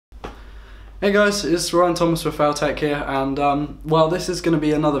Hey guys, it's Ryan Thomas with FailTech here, and well, this is going to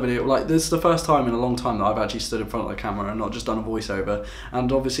be another video. Like, this is the first time in a long time that I've actually stood in front of the camera and not just done a voiceover.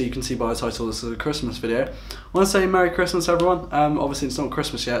 And obviously you can see by the title this is a Christmas video. I want to say Merry Christmas everyone. Obviously it's not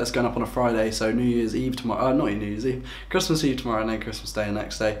Christmas yet, it's going up on a Friday, so New Year's Eve tomorrow, not New Year's Eve, Christmas Eve tomorrow and then Christmas Day the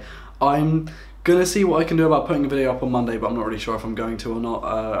next day. I'm gonna see what I can do about putting a video up on Monday, but I'm not really sure if I'm going to or not.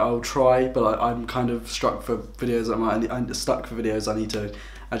 I'll try, but I'm kind of stuck for videos. I'm stuck for videos. I need to,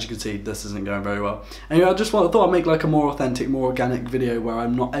 as you can see, this isn't going very well. Anyway, I thought I'd make like a more authentic, more organic video where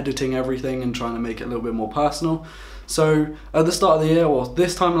I'm not editing everything and trying to make it a little bit more personal. So at the start of the year, or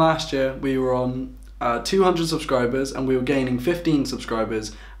this time last year, we were on 200 subscribers and we were gaining 15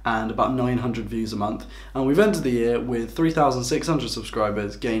 subscribers and about 900 views a month, and we've ended the year with 3,600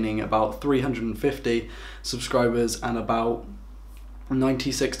 subscribers, gaining about 350 subscribers and about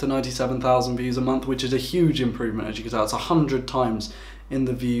 96 to 97,000 views a month, which is a huge improvement. As you can tell, it's 100 times in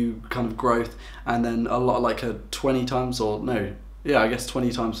the view kind of growth, and then a lot, like a 20 times, or no, yeah, I guess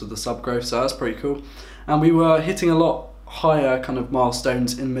 20 times with the sub growth, so that's pretty cool. And we were hitting a lot higher kind of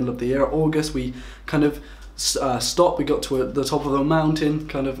milestones in the middle of the year. August we kind of stopped. We got to the top of the mountain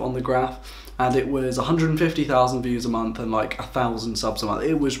kind of on the graph, and it was 150,000 views a month and like 1,000 subs a month.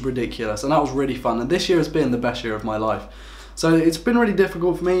 It was ridiculous, and that was really fun, and this year has been the best year of my life. So it's been really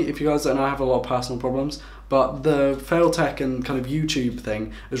difficult for me. If you guys don't know, I have a lot of personal problems, but the FailTech and kind of YouTube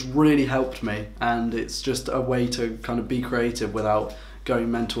thing has really helped me, and it's just a way to kind of be creative without going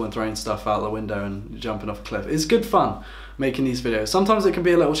mental and throwing stuff out the window and jumping off a cliff. It's good fun making these videos. Sometimes it can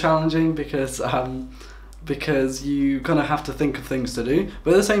be a little challenging because you kind of have to think of things to do,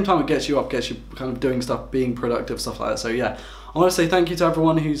 but at the same time it gets you up, gets you kind of doing stuff, being productive, stuff like that. So yeah, I want to say thank you to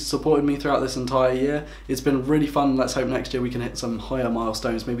everyone who's supported me throughout this entire year. It's been really fun. Let's hope next year we can hit some higher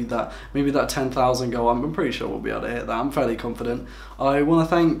milestones, maybe that 10,000 goal. I'm pretty sure we'll be able to hit that. I'm fairly confident. I want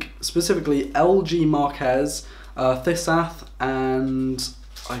to thank specifically LG Marquez, Thisath, and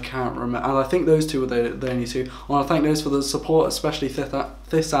I can't remember, and I think those two were the only two. I want to thank those for the support, especially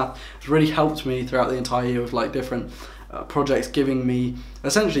Thisath. It's really helped me throughout the entire year with like different projects, giving me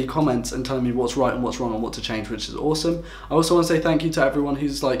essentially comments and telling me what's right and what's wrong and what to change, which is awesome. I also want to say thank you to everyone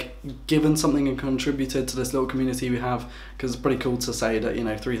who's like given something and contributed to this little community we have, because it's pretty cool to say that, you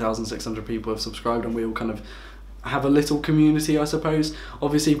know, 3,600 people have subscribed and we all kind of have a little community, I suppose.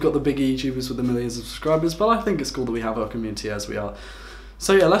 Obviously you've got the big YouTubers with the millions of subscribers, but I think it's cool that we have our community as we are.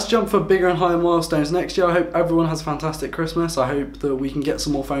 So yeah, let's jump for bigger and higher milestones next year. I hope everyone has a fantastic Christmas. I hope that we can get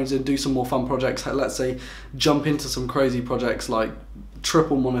some more phones in, do some more fun projects. Let's say jump into some crazy projects like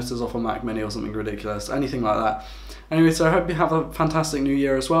triple monitors off a Mac Mini or something ridiculous, anything like that. Anyway, so I hope you have a fantastic new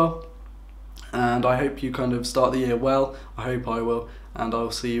year as well. And I hope you kind of start the year well. I hope I will. And I'll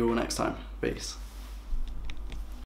see you all next time. Peace.